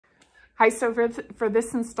Hi, so for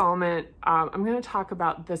this installment, I'm going to talk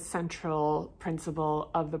about the central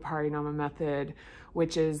principle of the Parinama method,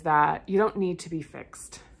 which is that you don't need to be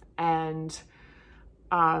fixed. And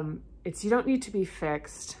you don't need to be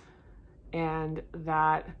fixed, and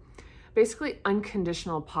that basically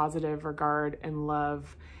unconditional positive regard and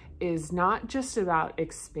love is not just about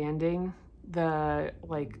expanding the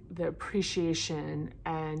appreciation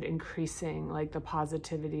and increasing the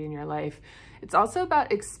positivity in your life. It's also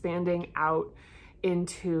about expanding out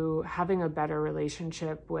into having a better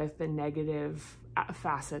relationship with the negative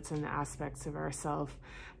facets and aspects of ourselves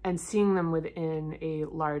and seeing them within a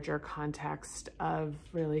larger context of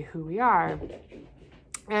really who we are.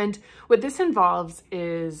 And what this involves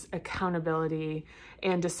is accountability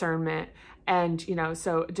and discernment. And,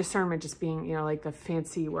 so discernment just being, like the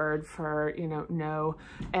fancy word for, know,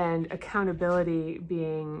 and accountability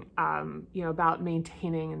being, about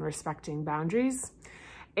maintaining and respecting boundaries,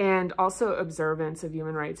 and also observance of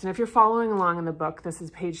human rights. And if you're following along in the book, this is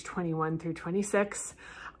page 21 through 26.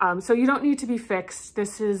 So you don't need to be fixed.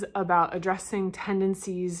 This is about addressing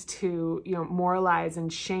tendencies to, moralize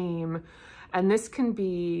and shame. And this can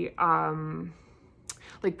be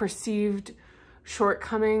perceived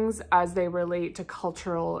shortcomings as they relate to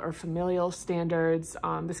cultural or familial standards.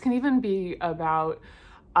 This can even be about,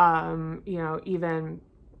 even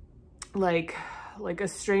like a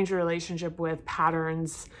strange relationship with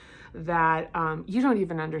patterns that you don't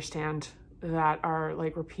even understand that are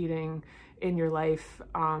repeating in your life,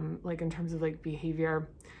 in terms of behavior,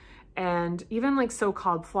 and even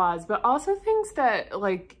so-called flaws, but also things that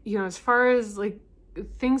as far as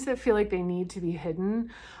things that feel like they need to be hidden.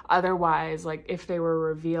 Otherwise, if they were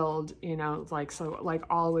revealed,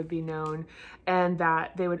 all would be known, and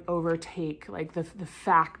that they would overtake the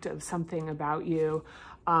fact of something about you,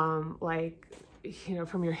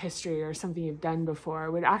 from your history or something you've done before,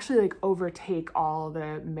 would actually overtake all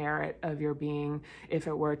the merit of your being if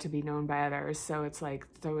it were to be known by others. So it's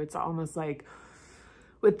almost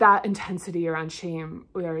with that intensity around shame,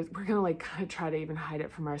 we're gonna kind of try to even hide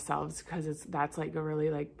it from ourselves, because that's a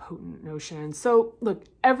really potent notion. So look,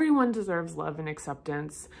 everyone deserves love and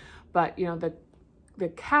acceptance, but the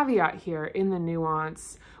caveat here in the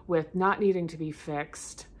nuance with not needing to be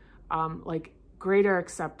fixed, greater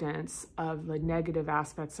acceptance of the negative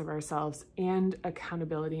aspects of ourselves and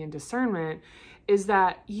accountability and discernment, is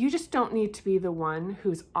that you just don't need to be the one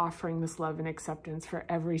who's offering this love and acceptance for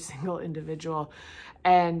every single individual.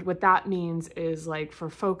 And what that means is for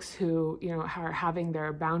folks who, are having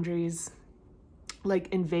their boundaries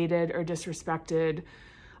invaded or disrespected,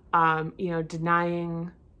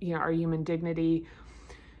 denying, our human dignity,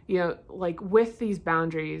 with these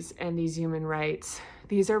boundaries and these human rights,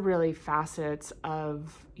 these are really facets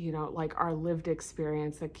of, our lived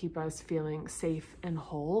experience that keep us feeling safe and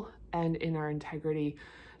whole and in our integrity.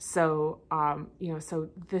 So, so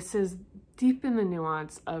this is deep in the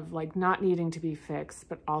nuance of not needing to be fixed,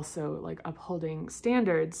 but also upholding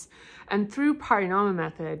standards. And through Parinama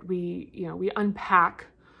method, we unpack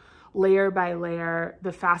layer by layer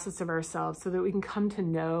the facets of ourselves so that we can come to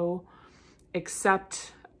know,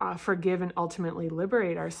 accept, forgive, and ultimately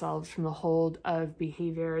liberate ourselves from the hold of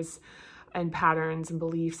behaviors and patterns and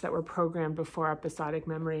beliefs that were programmed before episodic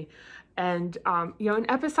memory. And, an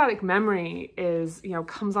episodic memory is,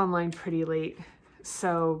 comes online pretty late.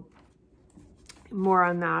 So more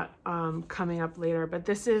on that coming up later. But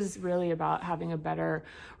this is really about having a better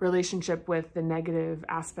relationship with the negative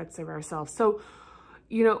aspects of ourselves. So,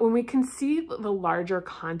 when we can see the larger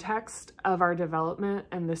context of our development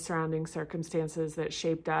and the surrounding circumstances that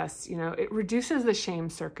shaped us, it reduces the shame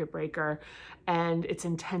circuit breaker and its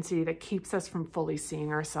intensity that keeps us from fully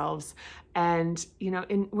seeing ourselves. And,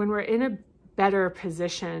 when we're in a better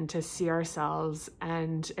position to see ourselves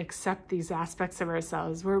and accept these aspects of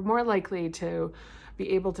ourselves, we're more likely to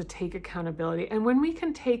be able to take accountability. And when we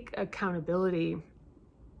can take accountability,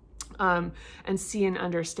 and see and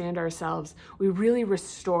understand ourselves, we really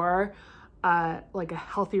restore a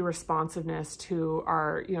healthy responsiveness to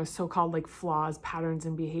our so-called flaws, patterns,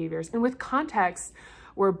 and behaviors. And with context,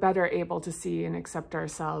 we're better able to see and accept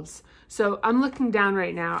ourselves. So I'm looking down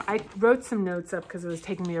right now. I wrote some notes up because it was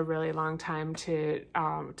taking me a really long time to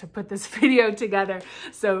put this video together.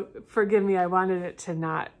 So forgive me, I wanted it to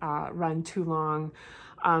not run too long.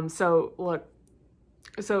 So look,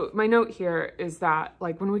 so my note here is that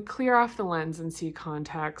when we clear off the lens and see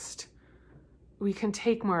context, we can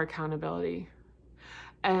take more accountability.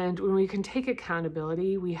 And when we can take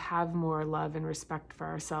accountability, we have more love and respect for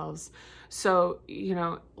ourselves. So,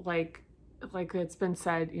 like it's been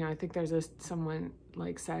said, I think there's someone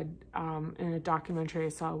like said in a documentary I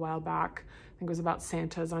saw a while back, I think it was about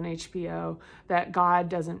Santas on HBO, that God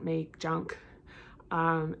doesn't make junk.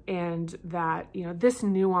 And that, you know, this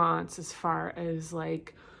nuance as far as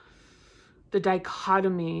like the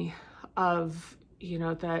dichotomy of, you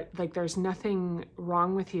know, that like there's nothing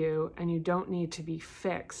wrong with you and you don't need to be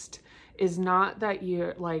fixed, is not that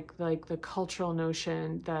you're like the cultural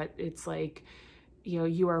notion that it's like, you know,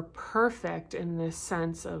 you are perfect in this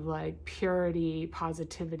sense of like purity,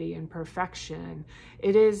 positivity, and perfection.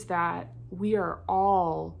 It is that we are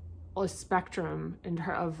all a spectrum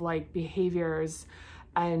of like behaviors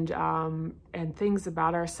and things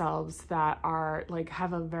about ourselves that are like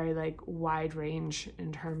have a very like wide range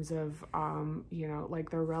in terms of you know, like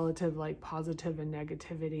their relative like positive and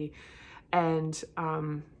negativity. And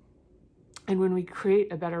when we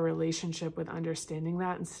create a better relationship with understanding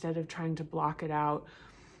that, instead of trying to block it out,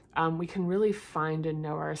 we can really find and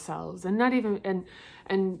know ourselves, and not even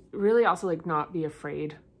and really also like not be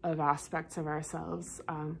afraid of aspects of ourselves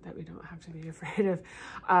that we don't have to be afraid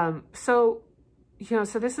of. So, you know,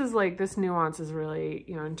 so this is like, this nuance is really,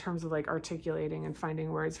 you know, in terms of like articulating and finding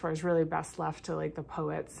words for, is really best left to like the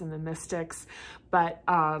poets and the mystics, but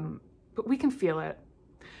we can feel it.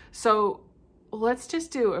 So let's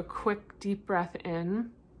just do a quick deep breath in.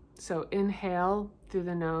 So inhale through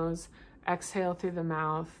the nose, exhale through the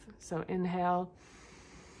mouth. So inhale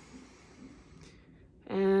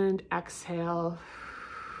and exhale.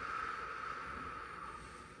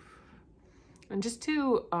 And just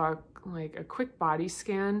do like a quick body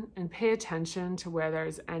scan and pay attention to where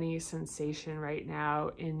there's any sensation right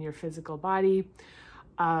now in your physical body.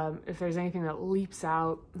 If there's anything that leaps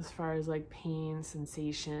out as far as like pain,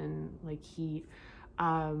 sensation, like heat,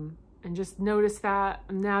 and just notice that.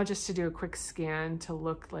 And now just to do a quick scan to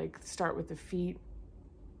look like, start with the feet,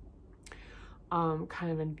 kind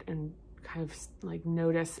of like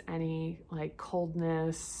notice any like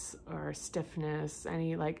coldness or stiffness,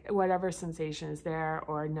 any like whatever sensation is there,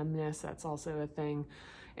 or numbness, that's also a thing.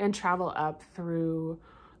 And travel up through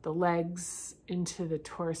the legs into the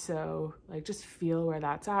torso, like just feel where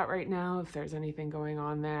that's at right now, if there's anything going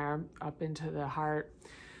on there, up into the heart,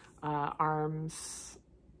 arms,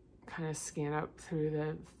 kind of scan up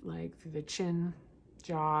through the chin,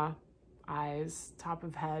 jaw, eyes, top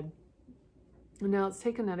of head. And now let's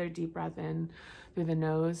take another deep breath in through the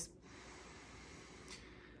nose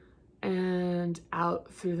and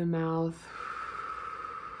out through the mouth.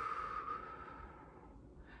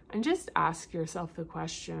 And just ask yourself the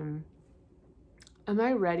question, am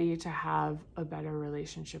I ready to have a better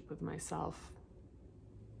relationship with myself?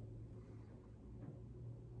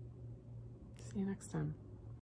 See you next time.